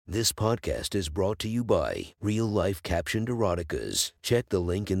This podcast is brought to you by Real Life Captioned Eroticas. Check the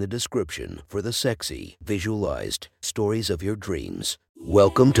link in the description for the sexy, visualized stories of your dreams.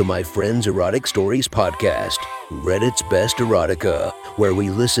 Welcome to my Friends Erotic Stories podcast, Reddit's Best Erotica, where we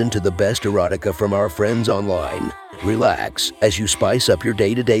listen to the best erotica from our friends online. Relax as you spice up your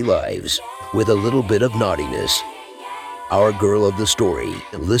day-to-day lives with a little bit of naughtiness. Our girl of the story,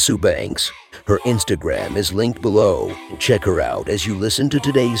 Lissu Banks. Her Instagram is linked below. Check her out as you listen to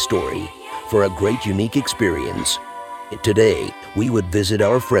today's story for a great unique experience. Today, we would visit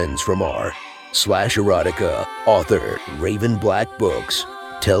our friends from r/erotica. Author Raven Black Books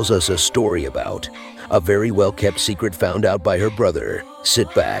tells us a story about a very well-kept secret found out by her brother.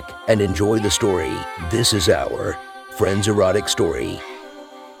 Sit back and enjoy the story. This is our Friends Erotic Story.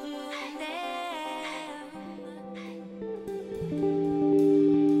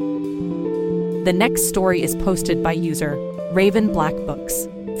 The next story is posted by user Raven Black Books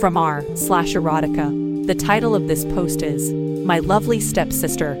from r/erotica. The title of this post is My Lovely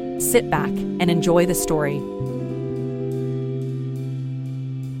Stepsister. Sit back and enjoy the story.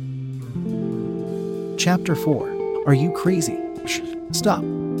 Chapter 4. Are you crazy? Shh. Stop.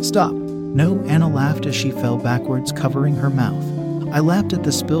 Stop. No, Anna laughed as she fell backwards, covering her mouth. I lapped at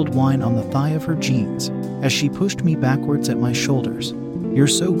the spilled wine on the thigh of her jeans as she pushed me backwards at my shoulders. You're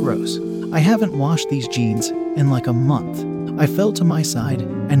so gross. I haven't washed these jeans in like a month. I fell to my side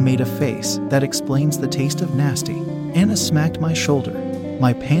and made a face that explains the taste of nasty. Anna smacked my shoulder.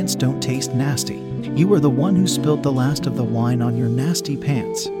 My pants don't taste nasty. You were the one who spilled the last of the wine on your nasty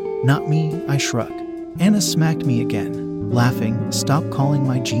pants. Not me, I shrugged. Anna smacked me again, laughing. Stop calling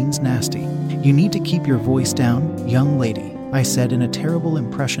my jeans nasty. You need to keep your voice down, young lady, I said in a terrible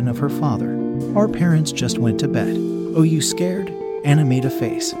impression of her father. Our parents just went to bed. Oh, you scared? Anna made a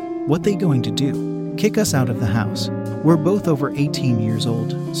face. What they going to do? Kick us out of the house. We're both over 18 years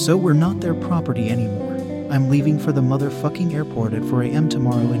old, so we're not their property anymore. I'm leaving for the motherfucking airport at 4 a.m.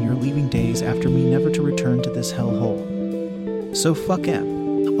 tomorrow, and you're leaving days after me, never to return to this hellhole. So fuck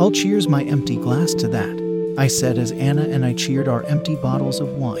 'em. I'll cheers my empty glass to that, I said as Anna and I cheered our empty bottles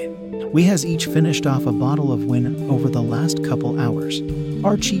of wine. We has each finished off a bottle of wine over the last couple hours.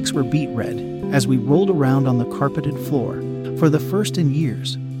 Our cheeks were beet red as we rolled around on the carpeted floor. For the first in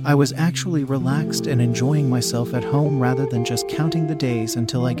years, I was actually relaxed and enjoying myself at home rather than just counting the days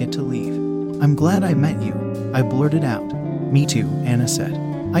until I get to leave. I'm glad I met you, I blurted out. Me too, Anna said.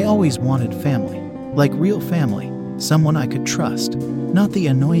 I always wanted family. Like real family. Someone I could trust. Not the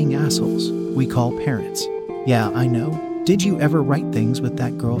annoying assholes we call parents. Yeah, I know. Did you ever write things with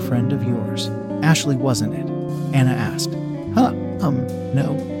that girlfriend of yours? Ashley, wasn't it? Anna asked.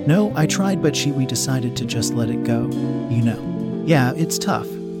 No, I tried, but we decided to just let it go. You know. Yeah, it's tough.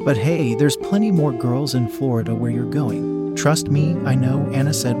 But hey, there's plenty more girls in Florida where you're going. Trust me, I know,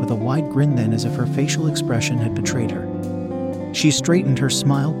 Anna said with a wide grin, then as if her facial expression had betrayed her. She straightened her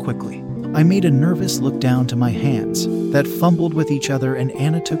smile quickly. I made a nervous look down to my hands that fumbled with each other, and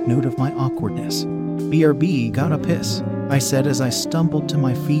Anna took note of my awkwardness. BRB, got a piss, I said as I stumbled to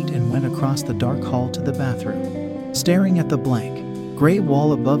my feet and went across the dark hall to the bathroom. Staring at the blank gray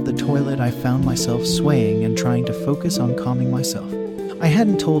wall above the toilet, I found myself swaying and trying to focus on calming myself. I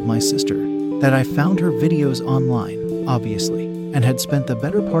hadn't told my sister that I found her videos online, obviously, and had spent the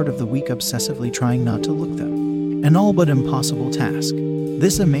better part of the week obsessively trying not to look them. An all but impossible task.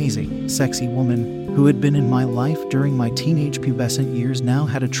 This amazing, sexy woman who had been in my life during my teenage pubescent years now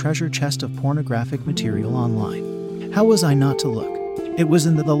had a treasure chest of pornographic material online. How was I not to look? It was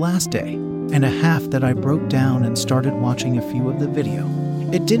in the last day and a half that I broke down and started watching a few of the video.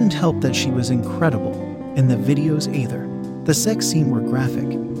 It didn't help that she was incredible in the videos either. The sex scenes were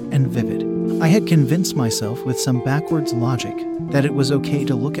graphic and vivid. I had convinced myself with some backwards logic that it was okay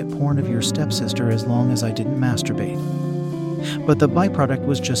to look at porn of your stepsister as long as I didn't masturbate. But the byproduct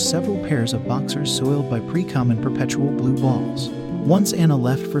was just several pairs of boxers soiled by pre-cum and perpetual blue balls. Once Anna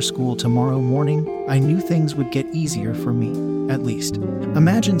left for school tomorrow morning, I knew things would get easier for me, at least.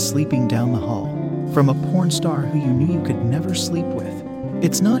 Imagine sleeping down the hall from a porn star who you knew you could never sleep with.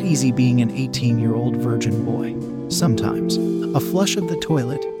 It's not easy being an 18-year-old virgin boy. Sometimes, a flush of the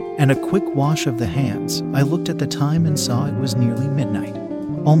toilet and a quick wash of the hands. I looked at the time and saw it was nearly midnight.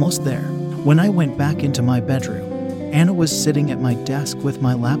 Almost there. When I went back into my bedroom, Anna was sitting at my desk with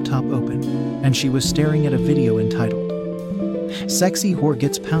my laptop open, and she was staring at a video entitled, Sexy Whore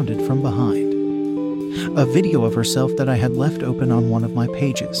Gets Pounded from Behind. A video of herself that I had left open on one of my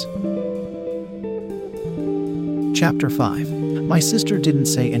pages. Chapter 5. My sister didn't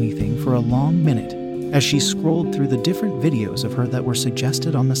say anything for a long minute as she scrolled through the different videos of her that were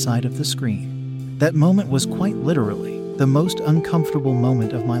suggested on the side of the screen. That moment was quite literally The most uncomfortable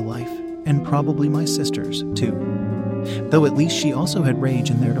moment of my life, and probably my sister's, too. Though at least she also had rage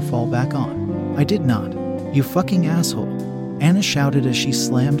in there to fall back on. I did not. You fucking asshole. Anna shouted as she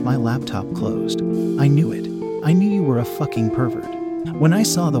slammed my laptop closed. I knew it. I knew you were a fucking pervert. When I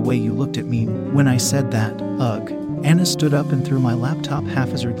saw the way you looked at me when I said that, ugh. Anna stood up and threw my laptop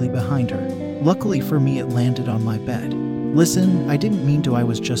haphazardly behind her. Luckily for me, it landed on my bed. Listen, I didn't mean to. I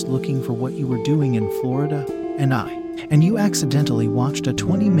was just looking for what you were doing in Florida, and you accidentally watched a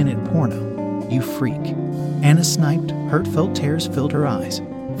 20-minute porno. You freak. Anna sniped. Heartfelt tears filled her eyes.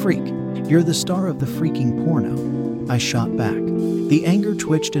 Freak. You're the star of the freaking porno. I shot back. The anger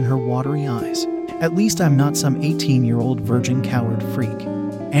twitched in her watery eyes. At least I'm not some 18-year-old virgin coward freak.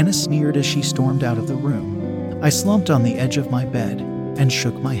 Anna sneered as she stormed out of the room. I slumped on the edge of my bed and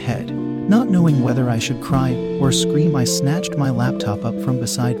shook my head. Not knowing whether I should cry or scream, I snatched my laptop up from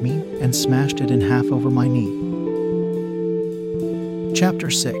beside me and smashed it in half over my knee.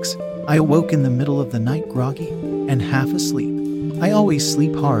 Chapter 6. I awoke in the middle of the night groggy and half asleep. I always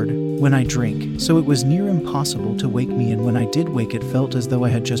sleep hard when I drink, so it was near impossible to wake me, and when I did wake it felt as though I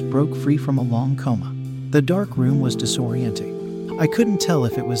had just broke free from a long coma. The dark room was disorienting. I couldn't tell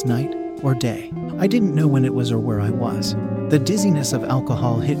if it was night or day. I didn't know when it was or where I was. The dizziness of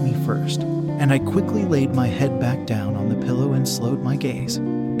alcohol hit me first, and I quickly laid my head back down on the pillow and slowed my gaze.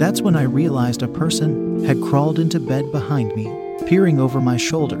 That's when I realized a person had crawled into bed behind me, peering over my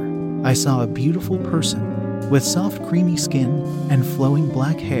shoulder. I saw a beautiful person with soft creamy skin and flowing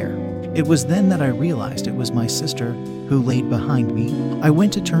black hair. It was then that I realized it was my sister who laid behind me. I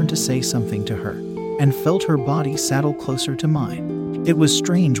went to turn to say something to her and felt her body saddle closer to mine. It was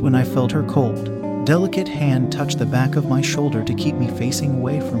strange when I felt her cold, delicate hand touch the back of my shoulder to keep me facing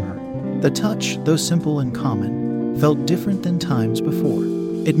away from her. The touch, though simple and common, felt different than times before.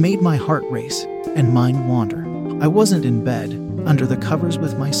 It made my heart race and mind wander. I wasn't in bed, under the covers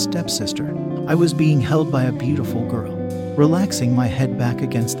with my stepsister. I was being held by a beautiful girl, relaxing my head back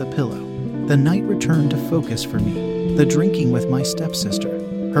against the pillow. The night returned to focus for me. The drinking with my stepsister,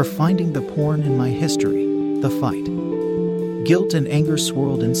 her finding the porn in my history, the fight. Guilt and anger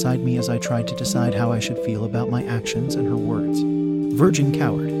swirled inside me as I tried to decide how I should feel about my actions and her words. Virgin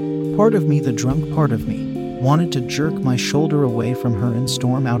coward. Part of me, the drunk part of me, wanted to jerk my shoulder away from her and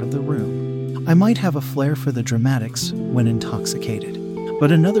storm out of the room. I might have a flair for the dramatics when intoxicated,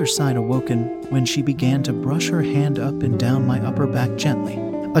 but another side awoken when she began to brush her hand up and down my upper back gently,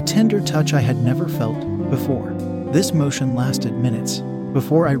 a tender touch I had never felt before. This motion lasted minutes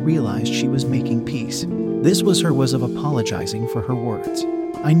before I realized she was making peace. This was her way of apologizing for her words.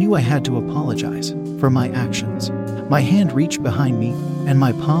 I knew I had to apologize for my actions. My hand reached behind me, and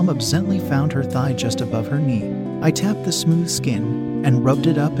my palm absently found her thigh just above her knee. I tapped the smooth skin and rubbed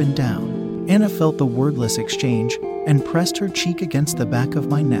it up and down. Anna felt the wordless exchange and pressed her cheek against the back of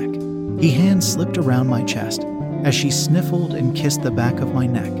my neck. Her hand slipped around my chest as she sniffled and kissed the back of my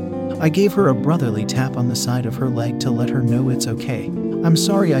neck. I gave her a brotherly tap on the side of her leg to let her know it's okay. I'm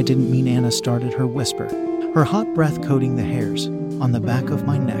sorry, I didn't mean. Anna started her whisper, her hot breath coating the hairs on the back of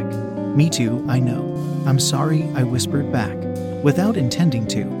my neck. Me too, I know. I'm sorry, I whispered back. Without intending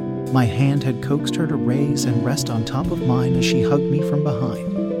to, my hand had coaxed her to raise and rest on top of mine as she hugged me from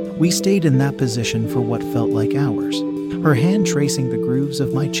behind. We stayed in that position for what felt like hours, her hand tracing the grooves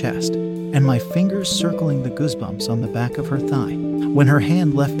of my chest and my fingers circling the goosebumps on the back of her thigh. When her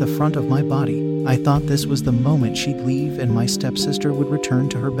hand left the front of my body, I thought this was the moment she'd leave and my stepsister would return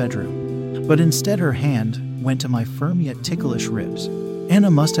to her bedroom. But instead her hand went to my firm yet ticklish ribs.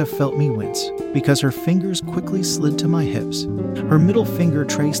 Anna must have felt me wince, because her fingers quickly slid to my hips. Her middle finger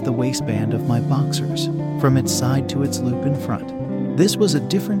traced the waistband of my boxers, from its side to its loop in front. This was a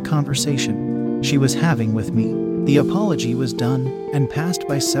different conversation she was having with me. The apology was done and passed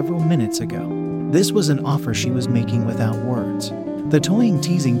by several minutes ago. This was an offer she was making without words. The toying,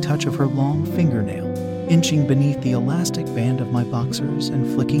 teasing touch of her long fingernail, inching beneath the elastic band of my boxers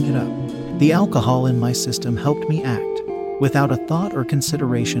and flicking it up. The alcohol in my system helped me act, without a thought or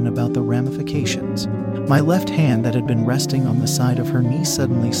consideration about the ramifications. My left hand that had been resting on the side of her knee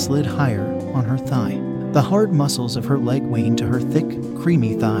suddenly slid higher on her thigh. The hard muscles of her leg waned to her thick,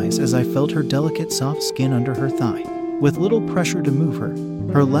 creamy thighs as I felt her delicate, soft skin under her thigh. With little pressure to move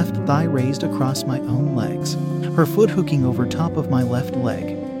her left thigh raised across my own legs, her foot hooking over top of my left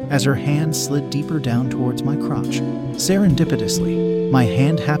leg as her hand slid deeper down towards my crotch. Serendipitously, my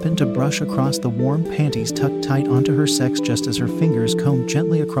hand happened to brush across the warm panties tucked tight onto her sex just as her fingers combed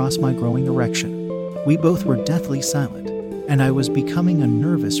gently across my growing erection. We both were deathly silent, and I was becoming a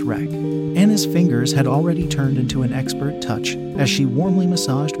nervous wreck. Anna's fingers had already turned into an expert touch as she warmly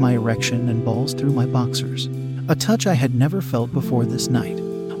massaged my erection and balls through my boxers. a touch I had never felt before this night,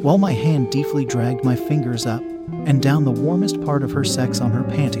 while my hand deeply dragged my fingers up and down the warmest part of her sex on her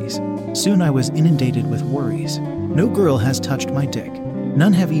panties. Soon I was inundated with worries. No girl has touched my dick.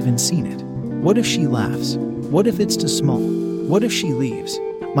 None have even seen it. What if she laughs? What if it's too small? What if she leaves?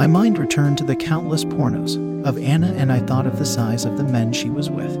 My mind returned to the countless pornos of Anna, and I thought of the size of the men she was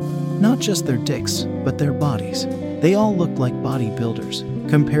with. Not just their dicks, but their bodies. They all looked like bodybuilders.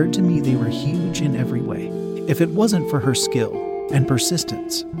 Compared to me, they were huge in every way. If it wasn't for her skill and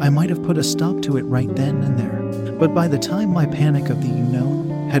persistence, I might have put a stop to it right then and there. But by the time my panic of the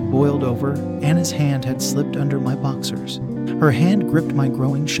you-know had boiled over, Anna's hand had slipped under my boxers. Her hand gripped my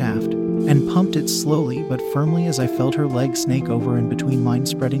growing shaft and pumped it slowly but firmly as I felt her legs snake over in between mine,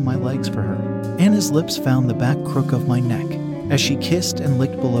 spreading my legs for her. Anna's lips found the back crook of my neck as she kissed and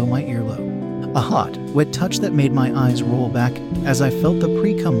licked below my earlobe. A hot, wet touch that made my eyes roll back as I felt the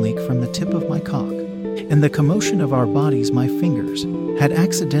pre-cum leak from the tip of my cock. In the commotion of our bodies, my fingers had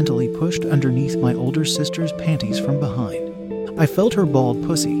accidentally pushed underneath my older sister's panties from behind. I felt her bald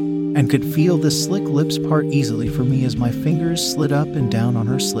pussy and could feel the slick lips part easily for me as my fingers slid up and down on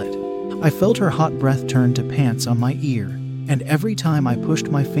her slit. I felt her hot breath turn to pants on my ear, and every time I pushed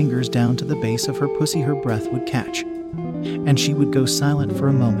my fingers down to the base of her pussy, her breath would catch, and she would go silent for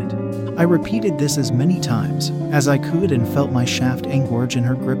a moment. I repeated this as many times as I could and felt my shaft engorge in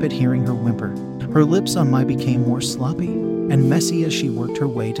her grip at hearing her whimper. Her lips on mine became more sloppy and messy as she worked her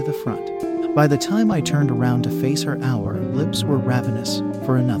way to the front. By the time I turned around to face her, our lips were ravenous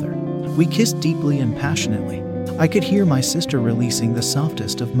for another. We kissed deeply and passionately. I could hear my sister releasing the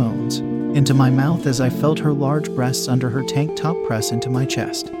softest of moans into my mouth as I felt her large breasts under her tank top press into my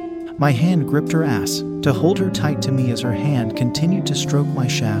chest. My hand gripped her ass to hold her tight to me as her hand continued to stroke my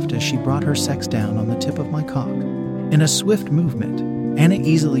shaft as she brought her sex down on the tip of my cock. In a swift movement, Anna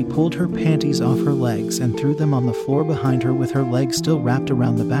easily pulled her panties off her legs and threw them on the floor behind her, with her legs still wrapped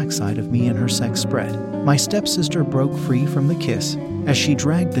around the backside of me and her sex spread. My stepsister broke free from the kiss as she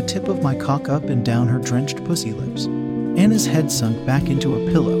dragged the tip of my cock up and down her drenched pussy lips. Anna's head sunk back into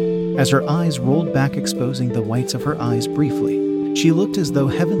a pillow as her eyes rolled back, exposing the whites of her eyes briefly. She looked as though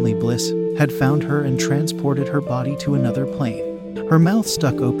heavenly bliss had found her and transported her body to another plane. Her mouth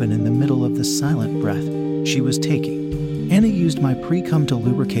stuck open in the middle of the silent breath she was taking. Anna used my pre-cum to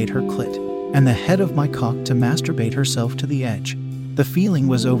lubricate her clit and the head of my cock to masturbate herself to the edge. The feeling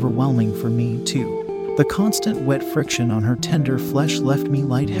was overwhelming for me, too. The constant wet friction on her tender flesh left me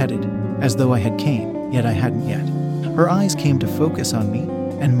lightheaded, as though I had came, yet I hadn't yet. Her eyes came to focus on me,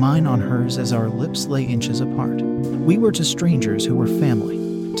 and mine on hers as our lips lay inches apart. We were to strangers who were family,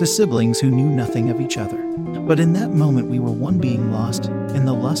 to siblings who knew nothing of each other. But in that moment we were one being lost in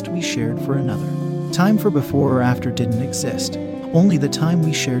the lust we shared for another. Time for before or after didn't exist. Only the time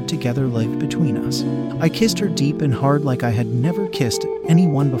we shared together lived between us. I kissed her deep and hard like I had never kissed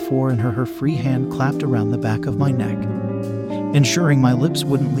anyone before, and her free hand clapped around the back of my neck, ensuring my lips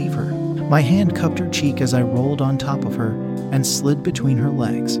wouldn't leave her. My hand cupped her cheek as I rolled on top of her and slid between her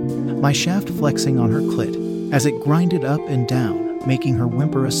legs, my shaft flexing on her clit as it grinded up and down, making her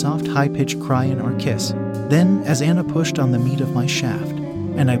whimper a soft, high-pitched cry in our kiss. Then, as Anna pushed on the meat of my shaft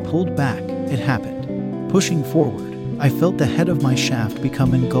and I pulled back, it happened. Pushing forward, I felt the head of my shaft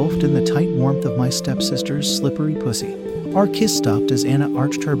become engulfed in the tight warmth of my stepsister's slippery pussy. Our kiss stopped as Anna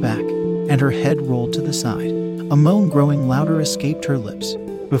arched her back and her head rolled to the side. A moan growing louder escaped her lips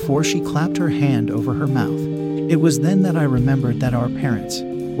before she clapped her hand over her mouth. It was then that I remembered that our parents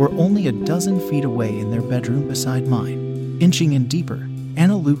were only a dozen feet away in their bedroom beside mine. Inching in deeper,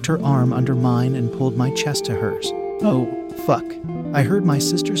 Anna looped her arm under mine and pulled my chest to hers. "Oh, fuck." I heard my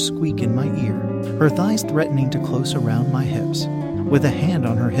sister squeak in my ear, her thighs threatening to close around my hips. With a hand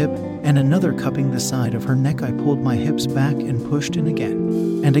on her hip and another cupping the side of her neck, I pulled my hips back and pushed in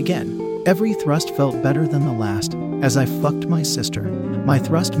again. And again. Every thrust felt better than the last as I fucked my sister. My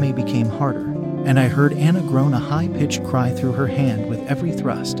thrust became harder, and I heard Anna groan a high-pitched cry through her hand with every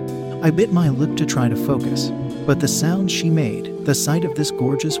thrust. I bit my lip to try to focus, but the sound she made, the sight of this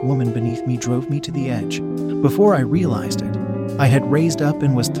gorgeous woman beneath me, drove me to the edge. Before I realized it, I had raised up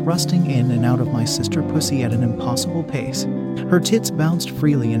and was thrusting in and out of my sister pussy at an impossible pace. Her tits bounced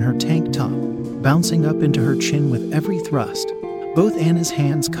freely in her tank top, bouncing up into her chin with every thrust. Both Anna's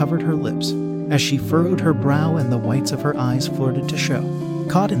hands covered her lips as she furrowed her brow, and the whites of her eyes flirted to show.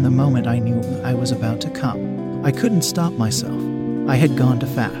 Caught in the moment, I knew I was about to come. I couldn't stop myself. I had gone too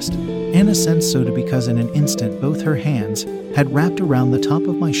fast. Anna sensed so too, because in an instant both her hands had wrapped around the top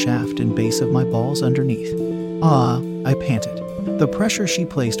of my shaft and base of my balls underneath. "Ah," I panted. The pressure she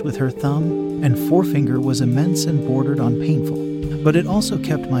placed with her thumb and forefinger was immense and bordered on painful, but it also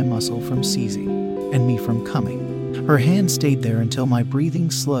kept my muscle from seizing. and me from coming. Her hand stayed there until my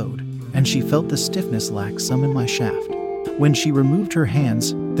breathing slowed, and she felt the stiffness lax some in my shaft. When she removed her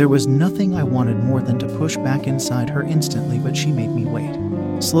hands, there was nothing I wanted more than to push back inside her instantly, but she made me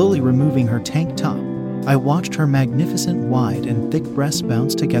wait. Slowly removing her tank top, I watched her magnificent wide and thick breasts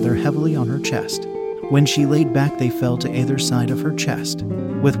bounce together heavily on her chest. When she laid back, they fell to either side of her chest.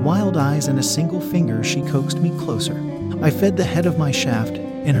 With wild eyes and a single finger, she coaxed me closer. I fed the head of my shaft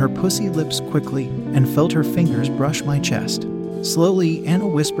in her pussy lips quickly and felt her fingers brush my chest. Slowly, Anna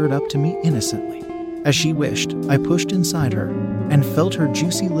whispered up to me innocently. As she wished, I pushed inside her and felt her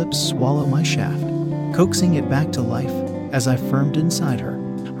juicy lips swallow my shaft, coaxing it back to life as I firmed inside her.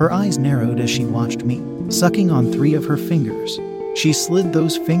 Her eyes narrowed as she watched me, sucking on 3 of her fingers. She slid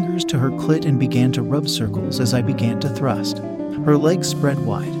those fingers to her clit and began to rub circles as I began to thrust. Her legs spread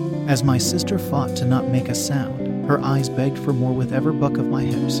wide as my sister fought to not make a sound. Her eyes begged for more with every buck of my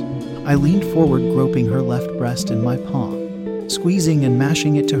hips. I leaned forward, groping her left breast in my palm, squeezing and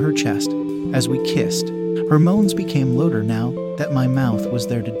mashing it to her chest. As we kissed, her moans became louder now that my mouth was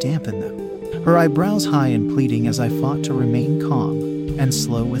there to dampen them. Her eyebrows high and pleading as I fought to remain calm and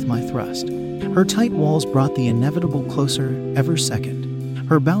slow with my thrust. Her tight walls brought the inevitable closer every second,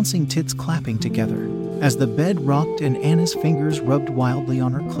 her bouncing tits clapping together as the bed rocked and Anna's fingers rubbed wildly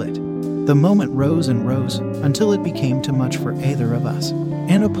on her clit. The moment rose and rose until it became too much for either of us.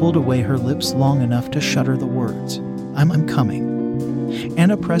 Anna pulled away her lips long enough to shudder the words, I'm coming.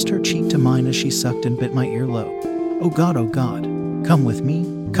 Anna pressed her cheek to mine as she sucked and bit my earlobe. Oh God, come with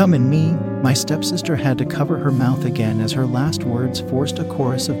me, come in me. My stepsister had to cover her mouth again as her last words forced a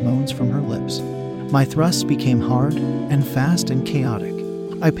chorus of moans from her lips. My thrusts became hard and fast and chaotic.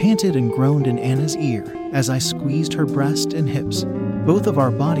 I panted and groaned in Anna's ear as I squeezed her breast and hips. Both of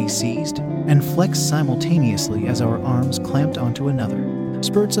our bodies seized and flexed simultaneously as our arms clamped onto another.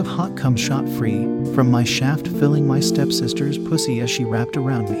 Spurts of hot cum shot free from my shaft, filling my stepsister's pussy as she wrapped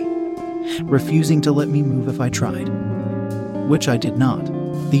around me, refusing to let me move if I tried, which I did not.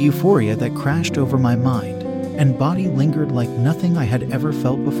 The euphoria that crashed over my mind and body lingered like nothing I had ever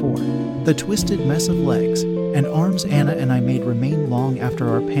felt before. The twisted mess of legs and arms Anna and I made remain long after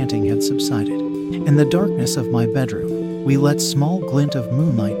our panting had subsided. In the darkness of my bedroom, we let small glint of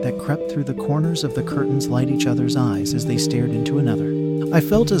moonlight that crept through the corners of the curtains light each other's eyes as they stared into another. I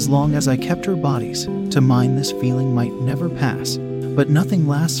felt as long as I kept her bodies to mine, this feeling might never pass, but nothing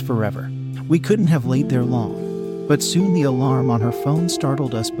lasts forever. We couldn't have laid there long, but soon the alarm on her phone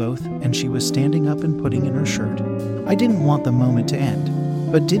startled us both, and she was standing up and putting in her shirt. I didn't want the moment to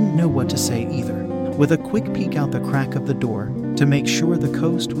end, but didn't know what to say either. With a quick peek out the crack of the door to make sure the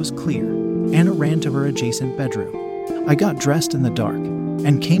coast was clear, Anna ran to her adjacent bedroom. I got dressed in the dark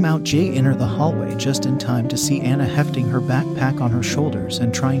and came out. Jay entered the hallway just in time to see Anna hefting her backpack on her shoulders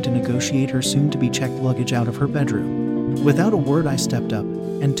and trying to negotiate her soon-to-be-checked luggage out of her bedroom. Without a word, I stepped up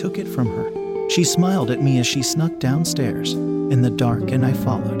and took it from her. She smiled at me as she snuck downstairs in the dark, and I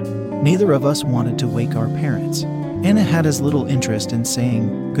followed. Neither of us wanted to wake our parents. Anna had as little interest in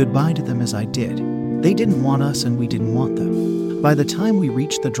saying goodbye to them as I did. They didn't want us and we didn't want them. By the time we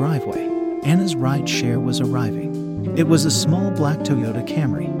reached the driveway, Anna's ride share was arriving. It was a small black Toyota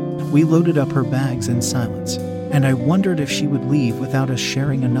Camry. We loaded up her bags in silence, and I wondered if she would leave without us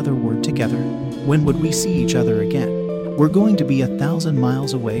sharing another word together. When would we see each other again? We're going to be 1,000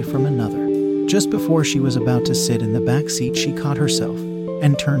 miles away from another. Just before she was about to sit in the back seat, she caught herself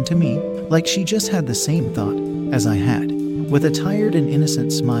and turned to me like she just had the same thought as I had. With a tired and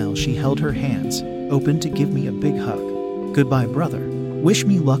innocent smile, she held her hands open to give me a big hug. Goodbye, brother. Wish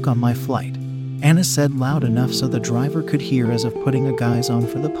me luck on my flight, Anna said loud enough so the driver could hear, as if putting a guise on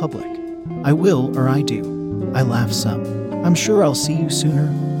for the public. I will, or I do. I laughed some. I'm sure I'll see you sooner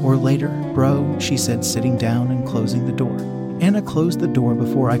or later, bro, she said, sitting down and closing the door. Anna closed the door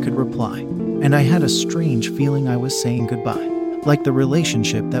before I could reply, and I had a strange feeling I was saying goodbye, like the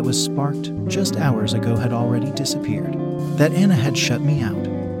relationship that was sparked just hours ago had already disappeared, that Anna had shut me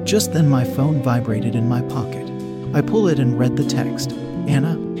out. Just then my phone vibrated in my pocket. I pulled it and read the text.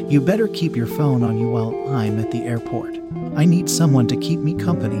 Anna, you better keep your phone on you while I'm at the airport. I need someone to keep me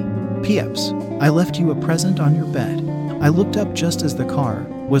company. P.S. I left you a present on your bed. I looked up just as the car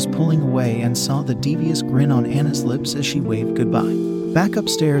was pulling away and saw the devious grin on Anna's lips as she waved goodbye. Back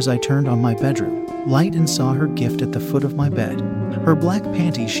upstairs, I turned on my bedroom light and saw her gift at the foot of my bed. Her black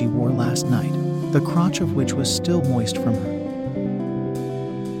panties she wore last night, the crotch of which was still moist from her.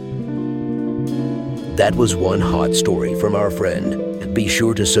 That was one hot story from our friend. Be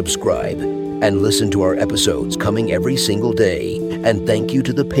sure to subscribe and listen to our episodes coming every single day. And thank you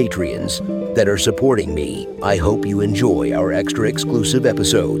to the Patreons that are supporting me. I hope you enjoy our extra exclusive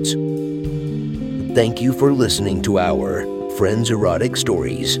episodes. Thank you for listening to our Friends Erotic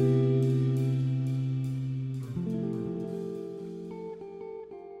Stories.